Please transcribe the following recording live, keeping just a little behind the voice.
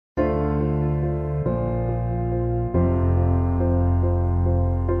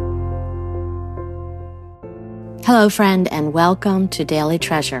Hello, friend, and welcome to Daily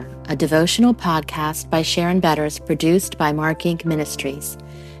Treasure, a devotional podcast by Sharon Betters, produced by Mark Inc. Ministries.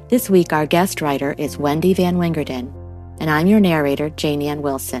 This week, our guest writer is Wendy Van Wingerden, and I'm your narrator, Janie Ann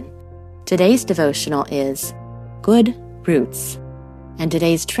Wilson. Today's devotional is Good Roots, and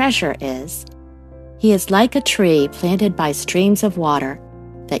today's treasure is, He is like a tree planted by streams of water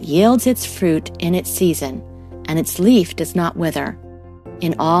that yields its fruit in its season, and its leaf does not wither.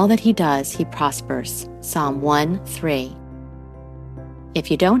 In all that he does, he prospers. Psalm 1:3.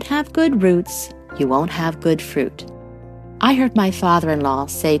 If you don't have good roots, you won't have good fruit. I heard my father-in-law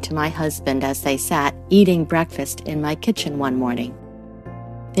say to my husband as they sat eating breakfast in my kitchen one morning.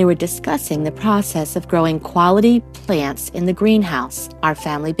 They were discussing the process of growing quality plants in the greenhouse, our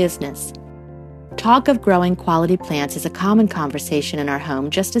family business. Talk of growing quality plants is a common conversation in our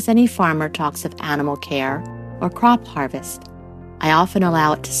home, just as any farmer talks of animal care or crop harvest. I often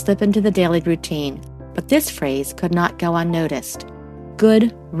allow it to slip into the daily routine, but this phrase could not go unnoticed.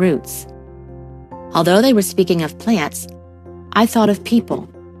 Good roots. Although they were speaking of plants, I thought of people,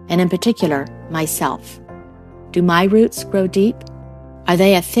 and in particular, myself. Do my roots grow deep? Are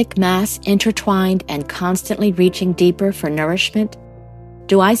they a thick mass intertwined and constantly reaching deeper for nourishment?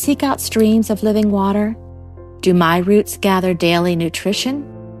 Do I seek out streams of living water? Do my roots gather daily nutrition?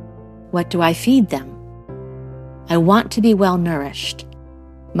 What do I feed them? I want to be well nourished.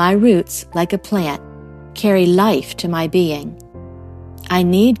 My roots, like a plant, carry life to my being. I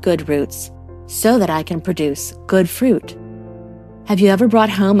need good roots so that I can produce good fruit. Have you ever brought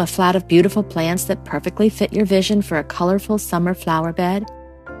home a flat of beautiful plants that perfectly fit your vision for a colorful summer flower bed?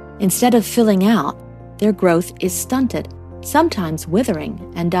 Instead of filling out, their growth is stunted, sometimes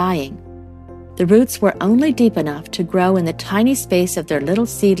withering and dying. The roots were only deep enough to grow in the tiny space of their little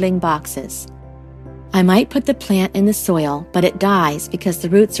seedling boxes. I might put the plant in the soil, but it dies because the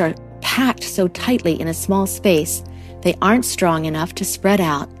roots are packed so tightly in a small space they aren't strong enough to spread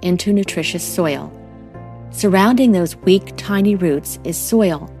out into nutritious soil. Surrounding those weak, tiny roots is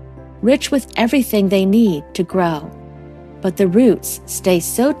soil, rich with everything they need to grow. But the roots stay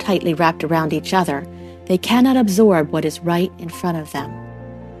so tightly wrapped around each other, they cannot absorb what is right in front of them.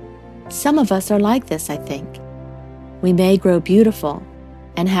 Some of us are like this, I think. We may grow beautiful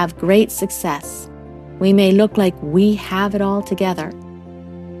and have great success. We may look like we have it all together.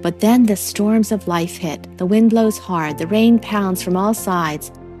 But then the storms of life hit, the wind blows hard, the rain pounds from all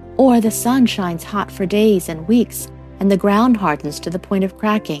sides, or the sun shines hot for days and weeks, and the ground hardens to the point of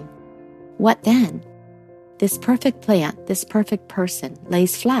cracking. What then? This perfect plant, this perfect person,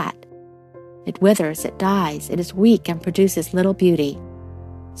 lays flat. It withers, it dies, it is weak and produces little beauty.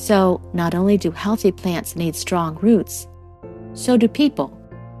 So, not only do healthy plants need strong roots, so do people.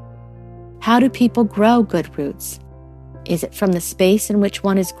 How do people grow good roots? Is it from the space in which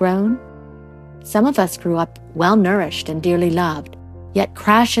one is grown? Some of us grew up well-nourished and dearly loved, yet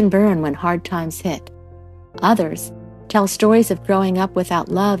crash and burn when hard times hit. Others tell stories of growing up without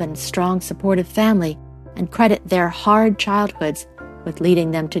love and strong, supportive family and credit their hard childhoods with leading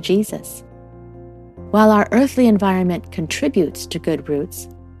them to Jesus. While our earthly environment contributes to good roots,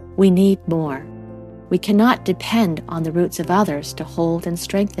 we need more. We cannot depend on the roots of others to hold and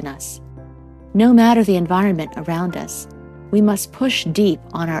strengthen us. No matter the environment around us, we must push deep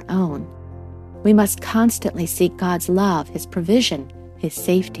on our own. We must constantly seek God's love, His provision, His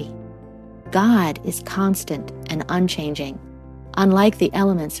safety. God is constant and unchanging, unlike the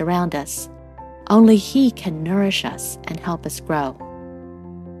elements around us. Only He can nourish us and help us grow.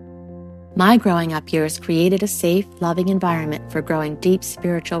 My growing up years created a safe, loving environment for growing deep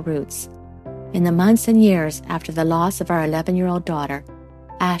spiritual roots. In the months and years after the loss of our 11-year-old daughter,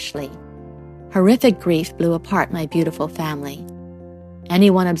 Ashley, horrific grief blew apart my beautiful family.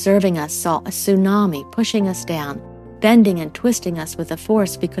 Anyone observing us saw a tsunami pushing us down, bending and twisting us with a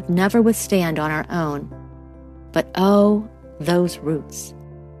force we could never withstand on our own. But oh, those roots.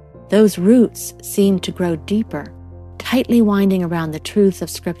 Those roots seemed to grow deeper, tightly winding around the truths of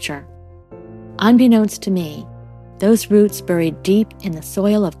Scripture. Unbeknownst to me, those roots buried deep in the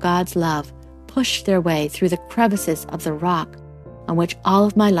soil of God's love pushed their way through the crevices of the rock on which all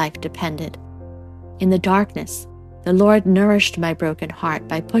of my life depended. In the darkness, the Lord nourished my broken heart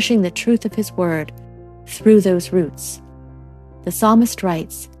by pushing the truth of His word through those roots. The psalmist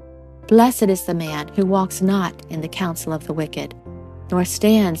writes, "Blessed is the man who walks not in the counsel of the wicked, nor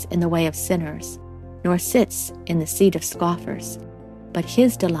stands in the way of sinners, nor sits in the seat of scoffers. But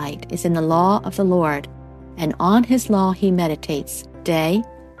his delight is in the law of the Lord, and on His law he meditates day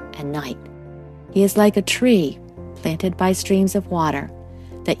and night. He is like a tree planted by streams of water,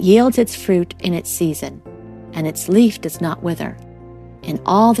 that yields its fruit in its season, and its leaf does not wither. In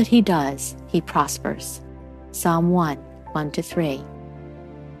all that he does, he prospers." Psalm 1, 1-3.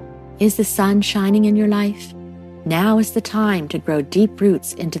 Is the sun shining in your life? Now is the time to grow deep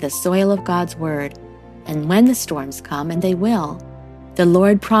roots into the soil of God's Word. And when the storms come, and they will, the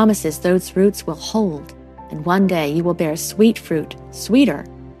Lord promises those roots will hold, and one day you will bear sweet fruit, sweeter,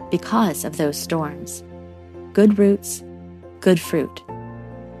 because of those storms. Good roots, good fruit.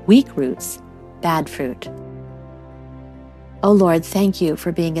 Weak roots, bad fruit. O Lord, thank you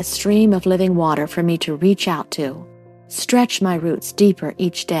for being a stream of living water for me to reach out to. Stretch my roots deeper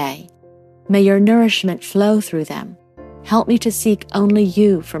each day. May your nourishment flow through them. Help me to seek only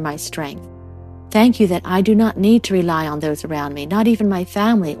you for my strength. Thank you that I do not need to rely on those around me, not even my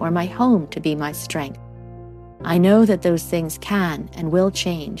family or my home, to be my strength. I know that those things can and will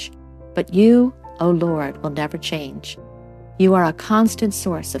change, but you, O Lord, will never change. You are a constant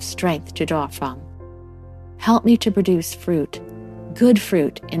source of strength to draw from. Help me to produce fruit, good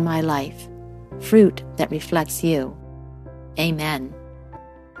fruit in my life, fruit that reflects you. Amen.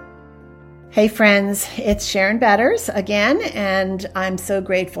 Hey friends, it's Sharon Betters again, and I'm so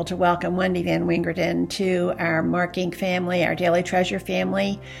grateful to welcome Wendy Van Wingerden to our Mark Inc. family, our Daily Treasure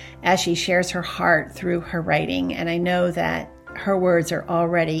family, as she shares her heart through her writing. And I know that her words are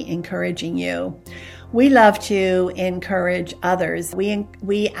already encouraging you. We love to encourage others.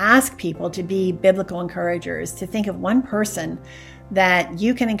 We ask people to be biblical encouragers, to think of one person that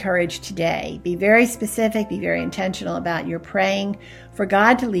you can encourage today. Be very specific, be very intentional about your praying for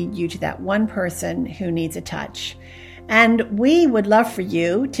God to lead you to that one person who needs a touch. And we would love for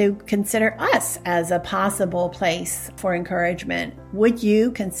you to consider us as a possible place for encouragement. Would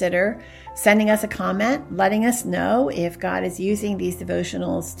you consider sending us a comment, letting us know if God is using these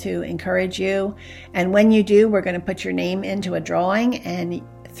devotionals to encourage you? And when you do, we're going to put your name into a drawing, and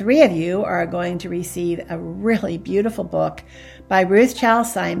 3 of you are going to receive a really beautiful book by Ruth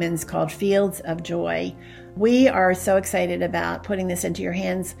Chalice Simons called Fields of Joy. We are so excited about putting this into your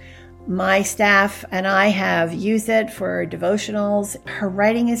hands. My staff and I have used it for devotionals. Her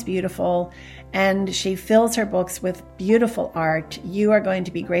writing is beautiful, and she fills her books with beautiful art. You are going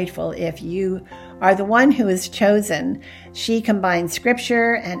to be grateful if you are the one who is chosen. She combines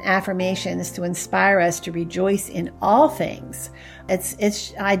scripture and affirmations to inspire us to rejoice in all things.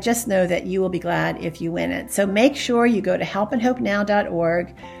 I just know that you will be glad if you win it. So make sure you go to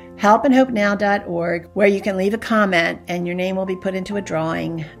helpandhopenow.org, helpandhopenow.org, where you can leave a comment and your name will be put into a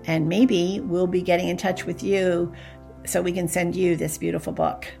drawing, and maybe we'll be getting in touch with you so we can send you this beautiful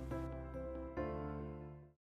book.